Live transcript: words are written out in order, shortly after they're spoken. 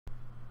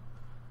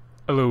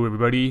Hello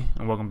everybody,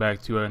 and welcome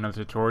back to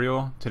another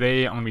tutorial.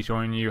 Today I'm going to be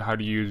showing you how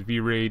to use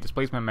Vray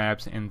Displacement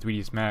maps in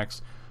 3ds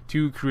Max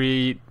to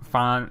create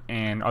font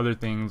and other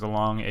things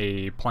along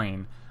a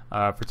plane.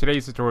 For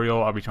today's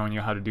tutorial I'll be showing you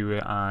how to do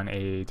it on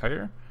a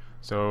tire,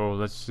 so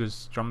let's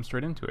just jump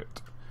straight into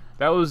it.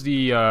 That was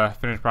the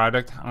finished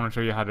product. I want to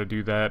show you how to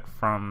do that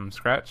from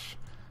scratch.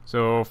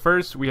 So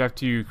first we have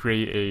to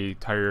create a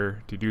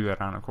tire to do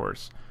that on, of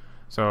course.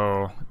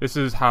 So this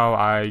is how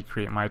I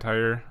create my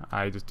tire.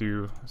 I just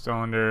do a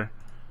cylinder,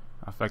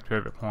 select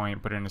pivot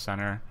point, put it in the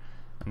center,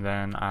 and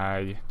then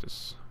I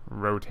just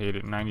rotate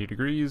it 90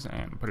 degrees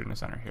and put it in the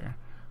center here.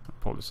 I'll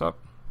pull this up.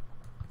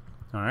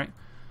 Alright,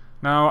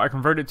 now I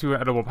convert it to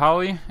editable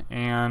poly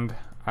and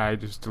I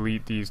just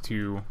delete these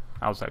two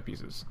outside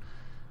pieces.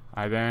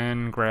 I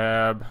then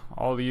grab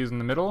all these in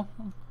the middle,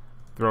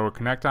 throw a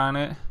connect on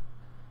it,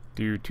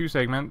 do two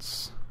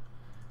segments,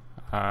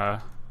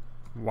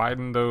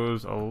 widen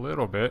those a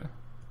little bit,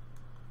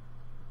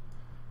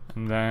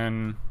 and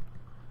then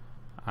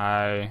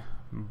I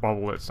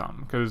bubble it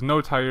some, because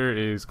no tire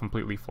is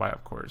completely flat,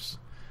 of course.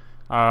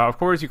 Of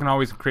course, you can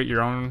always create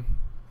your own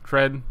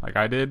tread, like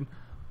I did,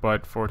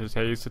 but for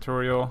today's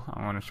tutorial,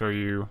 I want to show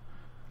you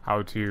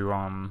how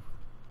to,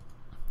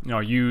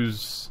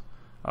 use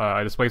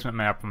a displacement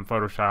map from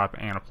Photoshop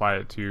and apply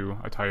it to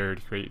a tire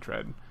to create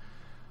tread.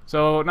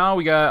 So now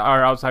we got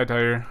our outside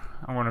tire.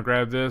 I'm going to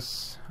grab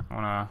this. I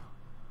want to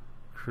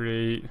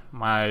create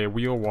my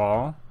wheel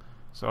wall.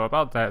 So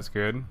about that's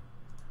good. I'm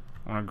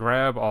going to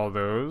grab all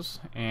those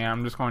and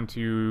I'm just going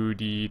to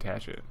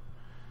detach it.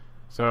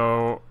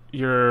 So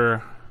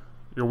your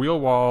wheel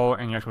wall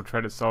and your actual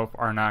tread itself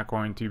are not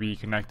going to be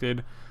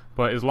connected,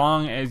 but as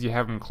long as you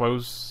have them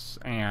close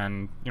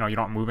and you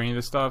don't move any of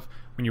this stuff,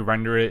 when you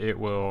render it, it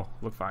will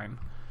look fine.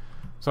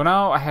 So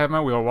now I have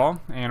my wheel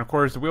wall, and of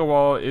course the wheel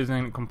wall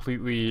isn't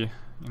completely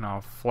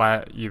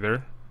flat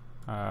either.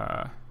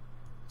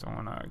 So I'm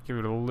gonna give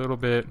it a little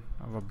bit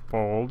of a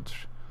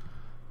bulge,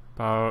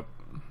 about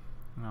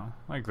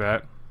like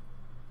that.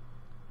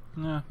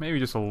 Yeah, maybe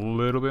just a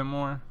little bit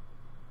more.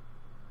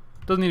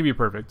 Doesn't need to be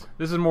perfect.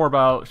 This is more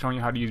about showing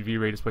you how to use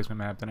Vray Displacement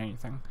Map than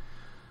anything.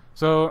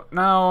 So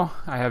now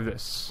I have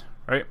this,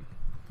 right?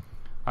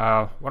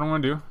 What I'm gonna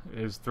do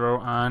is throw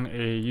on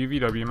a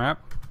Uvw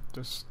map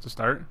just to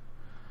start.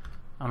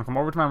 I'm gonna come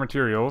over to my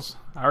materials.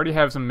 I already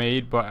have some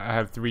made, but I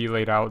have 3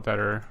 laid out that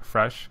are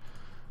fresh.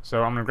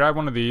 So I'm gonna grab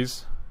one of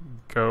these,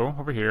 go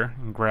over here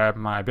and grab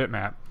my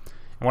bitmap.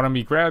 And what I'm gonna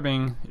be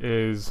grabbing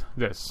is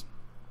this.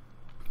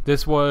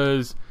 This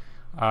was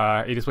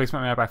a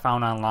displacement map I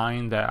found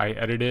online that I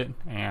edited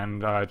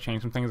and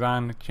changed some things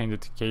on, changed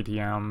it to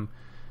KTM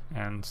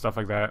and stuff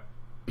like that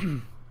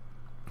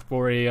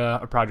for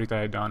a project that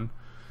I had done.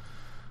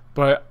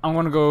 But I'm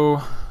gonna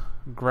go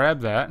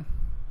grab that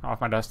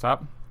off my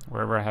desktop,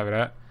 wherever I have it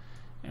at,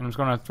 and I'm just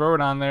gonna throw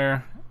it on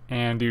there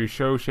and do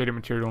show shaded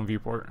material in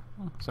viewport.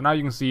 So now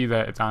you can see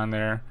that it's on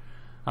there.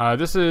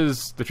 This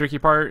is the tricky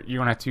part. You're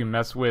gonna have to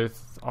mess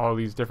with all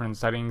these different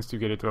settings to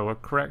get it to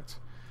look correct.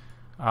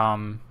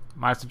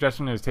 My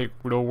suggestion is take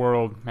real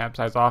world map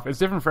size off. It's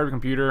different for every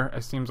computer,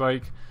 it seems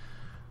like,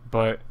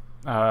 but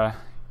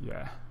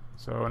yeah.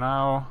 So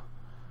now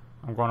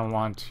I'm going to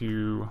want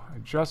to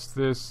adjust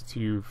this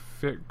to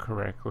fit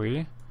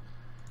correctly.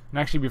 And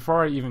actually,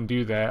 before I even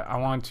do that, I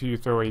want to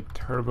throw a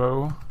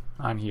turbo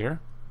on here.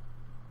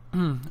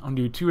 I'll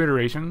do 2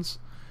 iterations,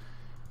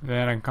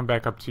 then I can come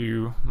back up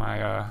to my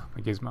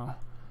my gizmo.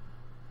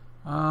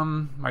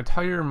 My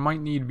tire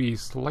might need to be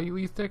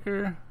slightly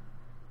thicker.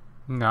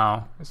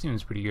 No, it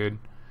seems pretty good.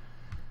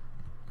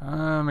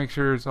 Make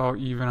sure it's all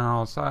even on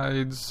all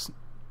sides.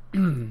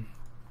 Come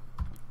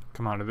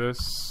out of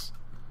this,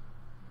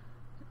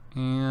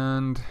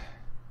 and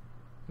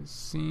it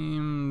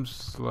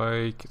seems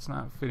like it's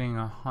not fitting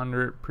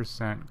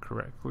 100%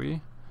 correctly.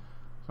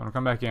 So I'm gonna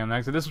come back in. Like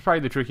I said, this is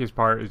probably the trickiest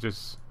part, is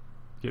just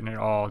getting it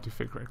all to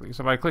fit correctly.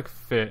 So if I click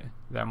fit,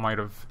 that might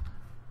have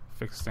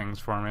fixed things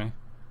for me.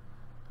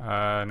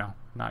 No,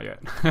 not yet.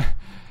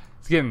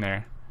 It's getting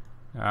there.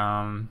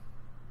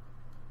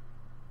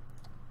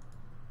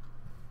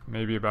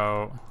 Maybe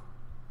about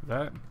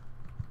that.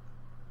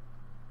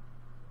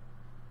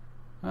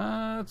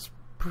 That's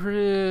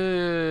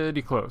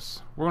pretty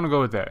close. We're gonna go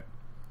with that.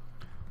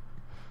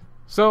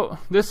 So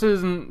this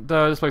isn't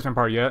the displacement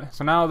part yet.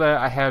 So now that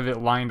I have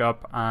it lined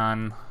up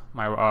on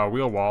my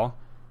wheel wall,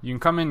 you can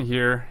come in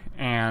here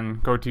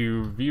and go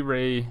to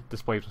Vray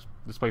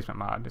Displacement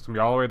mod. It's gonna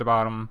be all the way at the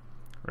bottom,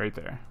 right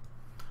there.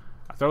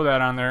 I throw that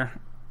on there,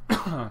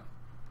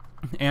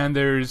 and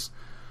there's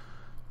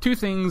 2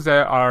 things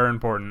that are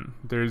important.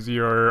 There's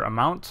your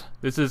amount.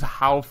 This is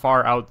how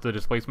far out the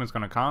displacement is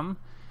gonna come,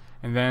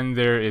 and then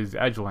there is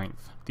edge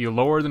length. The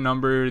lower the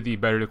number, the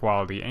better the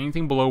quality.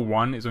 Anything below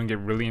 1 is going to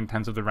get really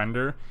intensive to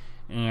render,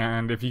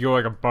 and if you go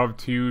like above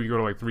 2, you go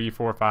to like 3,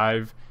 4,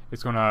 5,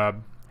 it's going to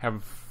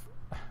have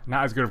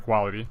not as good of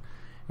quality.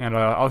 And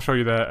I'll show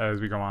you that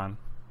as we go on.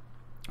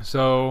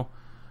 So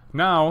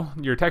now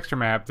your texture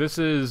map, this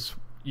is,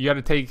 you got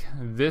to take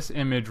this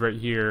image right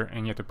here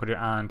and you have to put it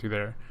onto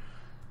there.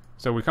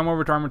 So we come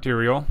over to our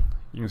material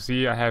You can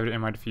see I have it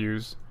in my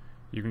diffuse.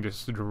 You can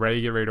just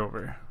drag it right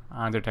over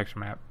onto the texture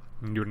map.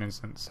 You can do it in an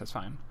instance, that's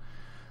fine.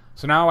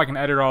 So now I can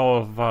edit all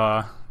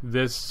of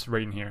this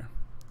right in here.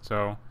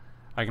 So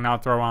I can now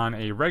throw on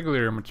a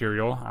regular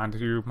material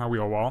onto my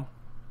wheel wall,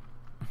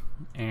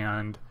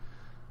 and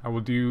I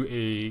will do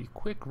a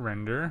quick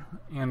render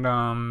and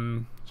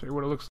show you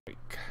what it looks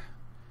like.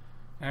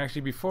 And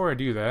actually, before I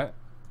do that,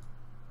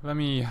 let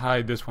me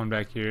hide this one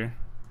back here,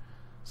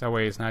 so that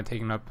way it's not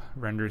taking up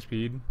render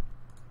speed.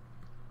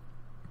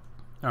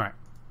 Alright.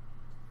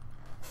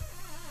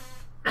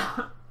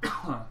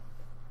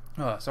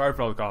 Sorry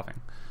for all the coughing.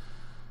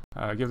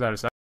 Give that a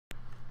sec.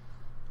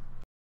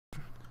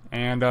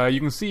 And you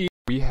can see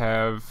we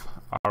have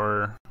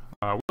our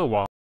wheel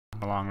wall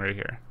along right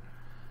here.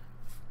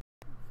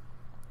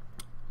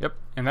 Yep,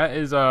 and that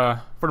is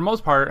for the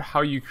most part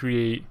how you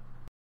create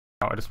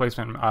a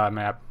displacement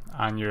map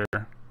on your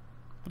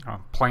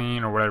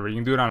plane or whatever. You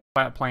can do it on a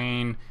flat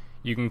plane.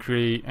 You can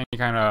create any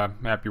kind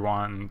of map you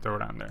want and throw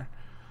it on there.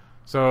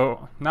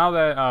 So now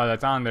that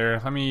that's on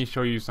there, let me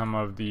show you some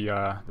of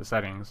the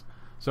settings.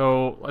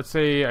 So let's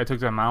say I took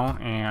the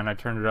amount and I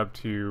turned it up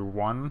to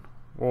 1.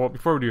 Well,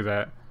 before we do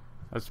that,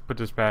 let's put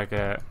this back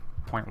at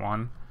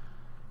 0.1.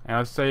 And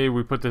let's say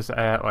we put this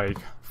at like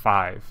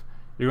 5.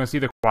 You're going to see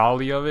the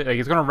quality of it. Like,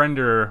 it's going to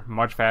render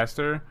much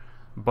faster,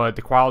 but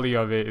the quality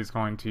of it is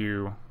going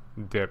to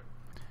dip.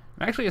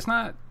 And actually, it's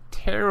not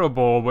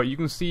terrible, but you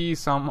can see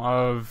some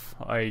of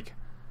like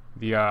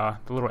the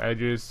little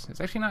edges.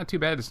 It's actually not too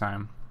bad this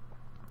time.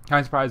 Kind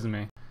of surprises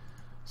me.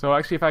 So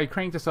actually, if I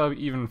crank this up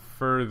even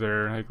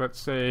further, like let's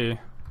say,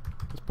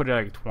 let's put it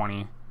at like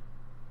 20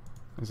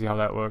 and see how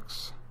that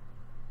looks.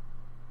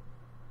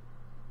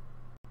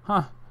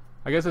 Huh.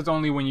 I guess it's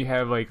only when you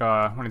have like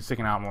when it's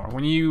sticking out more.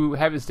 When you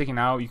have it sticking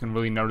out, you can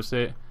really notice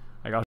it.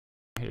 Like I'll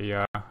show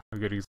you a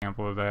good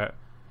example of that.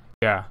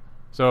 Yeah.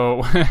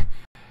 So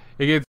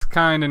it gets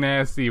kind of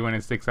nasty when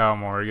it sticks out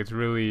more. It gets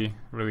really,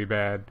 really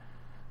bad.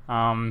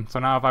 So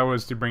now if I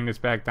was to bring this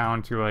back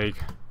down to like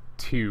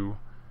 2,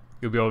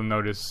 you'll be able to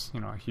notice,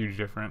 a huge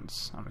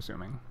difference, I'm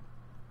assuming.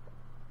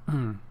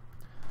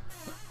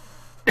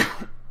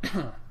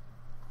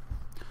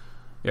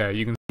 Yeah,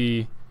 you can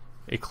see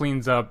it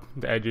cleans up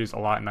the edges a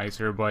lot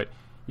nicer, but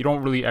you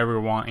don't really ever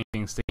want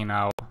anything sticking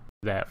out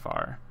that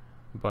far.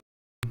 But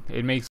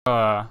it makes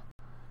let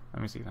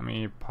me see, let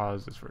me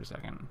pause this for a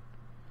second.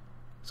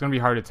 It's gonna be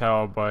hard to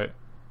tell, but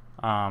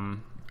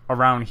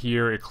around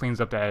here it cleans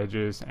up the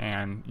edges,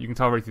 and you can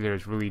tell right through there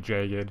it's really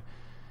jagged.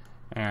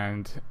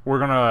 And you're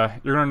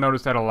gonna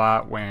notice that a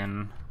lot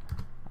when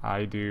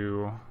I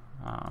do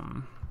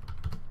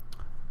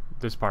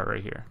this part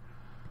right here.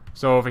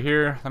 So over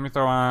here, let me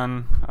throw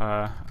on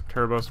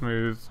turbo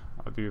smooth.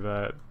 I'll do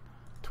that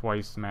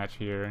twice to match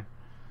here,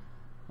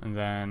 and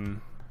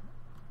then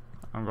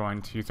I'm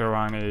going to throw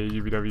on a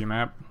Uvw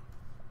map.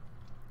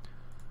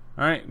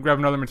 Alright, grab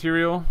another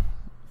material,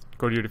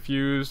 go to your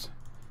diffuse,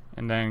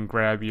 and then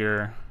grab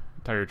your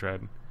tire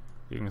tread.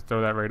 You can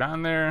throw that right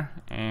on there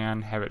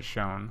and have it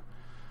shown.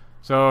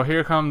 So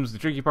here comes the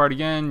tricky part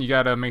again. You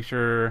gotta make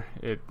sure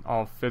it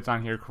all fits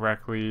on here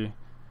correctly.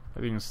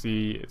 As you can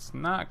see, it's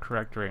not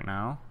correct right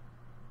now.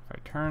 If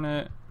I turn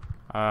it,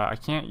 I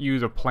can't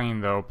use a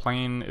plane though.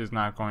 Plane is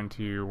not going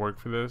to work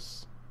for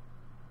this.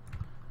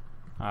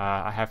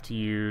 I have to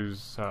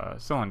use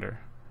cylinder.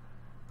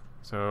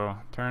 So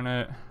turn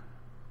it,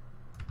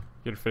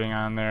 get it fitting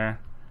on there,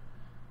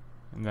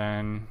 and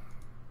then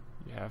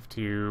you have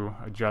to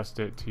adjust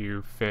it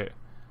to fit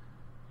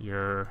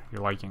your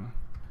liking.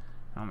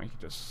 I'll make it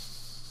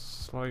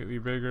just slightly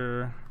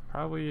bigger,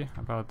 probably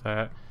about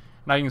that.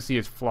 Now you can see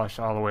it's flush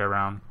all the way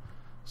around.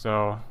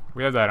 So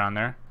we have that on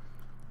there.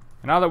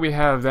 And now that we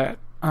have that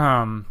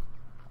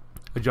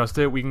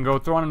adjusted, we can go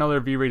throw on another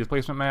Vray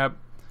Displacement map,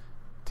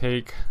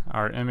 take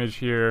our image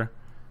here,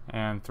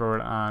 and throw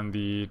it on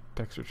the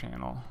texture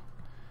channel.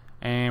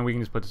 And we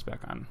can just put this back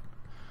on.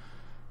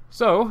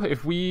 So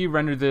if we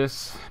render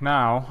this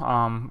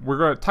now,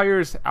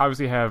 tires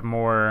obviously have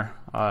more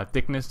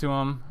thickness to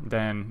them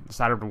than the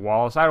side of the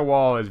wall. The side of the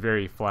wall is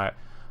very flat.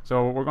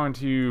 So we're going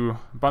to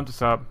bump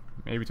this up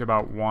maybe to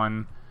about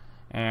 1,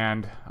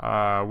 and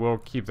we'll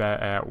keep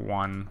that at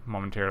 1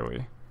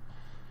 momentarily.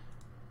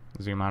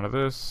 Zoom out of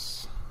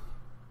this.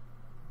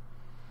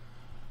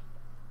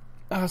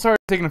 Sorry,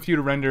 it's taking a few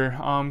to render.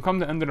 Come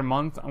the end of the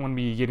month, I'm going to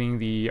be getting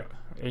the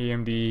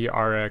AMD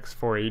RX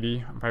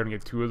 480. I'm probably going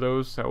to get 2 of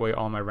those, so that way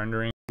all my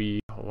rendering will be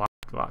a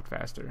lot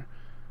faster.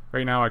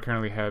 Right now I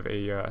currently have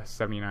a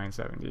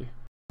 7970.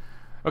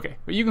 Okay,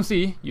 but you can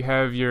see you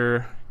have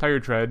your tire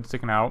tread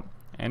sticking out,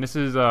 and this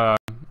is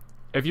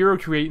if you're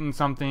creating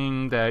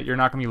something that you're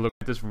not going to be looking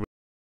at this really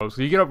close,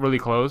 so you get up really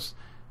close.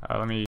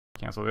 Let me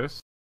cancel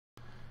this.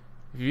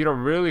 If you get up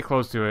really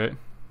close to it,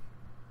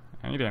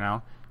 any day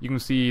now, you can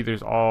see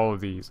there's all of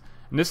these.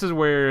 And this is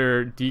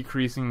where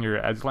decreasing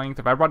your edge length,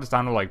 if I brought this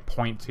down to like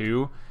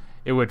 0.2,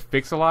 it would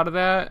fix a lot of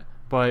that,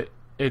 but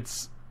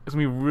it's going to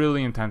be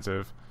really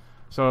intensive.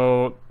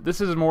 So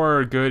this is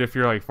more good if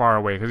you're like far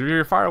away, because if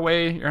you're far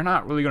away, you're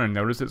not really going to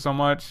notice it so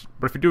much.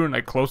 But if you're doing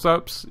like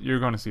close-ups, you're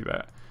going to see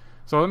that.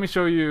 So let me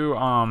show you.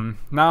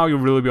 Now you'll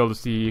really be able to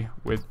see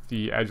with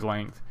the edge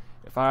length.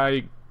 If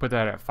I put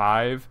that at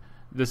 5,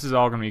 this is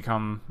all going to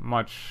become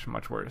much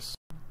worse.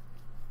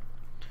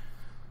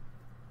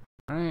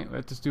 Alright,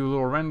 let's just do a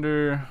little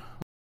render.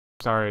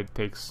 Sorry, it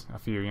takes a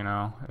few, you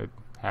know, it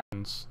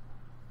happens.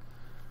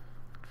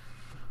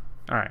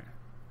 Alright,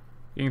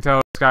 you can tell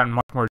it's gotten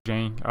much more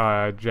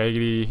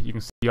jaggedy. You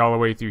can see all the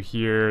way through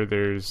here.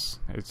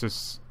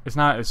 It's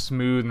not as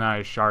smooth, not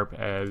as sharp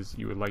as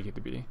you would like it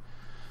to be.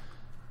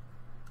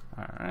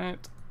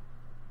 Alright,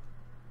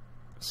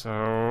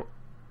 so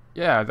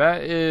yeah,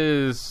 that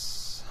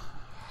is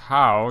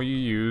how you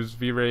use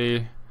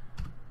V-Ray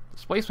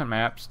displacement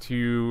maps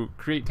to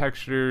create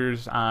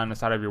textures on the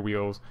side of your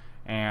wheels.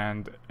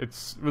 And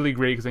it's really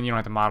great because then you don't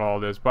have to model all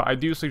this. But I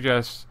do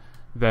suggest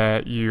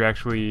that you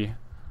actually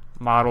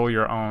model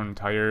your own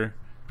tire.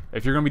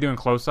 If you're going to be doing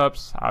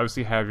close-ups,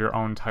 obviously have your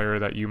own tire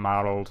that you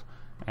modeled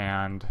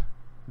and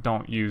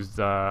don't use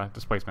the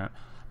displacement.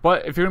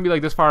 But if you're going to be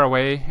like this far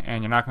away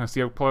and you're not going to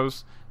see up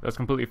close, that's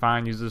completely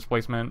fine. Use the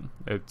displacement.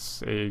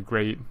 It's a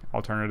great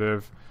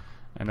alternative.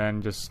 And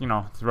then just, you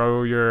know,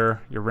 throw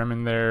your rim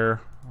in there,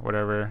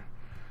 whatever,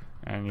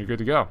 and you're good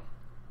to go.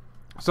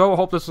 So I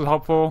hope this was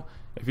helpful.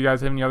 If you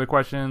guys have any other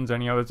questions,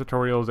 any other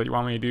tutorials that you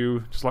want me to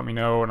do, just let me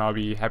know and I'll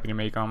be happy to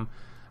make them.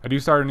 I do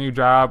start a new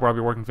job where I'll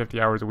be working 50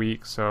 hours a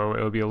week, so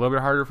it'll be a little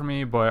bit harder for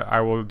me, but I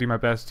will do my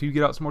best to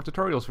get out some more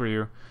tutorials for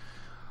you.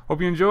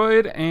 Hope you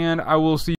enjoyed, and I will see you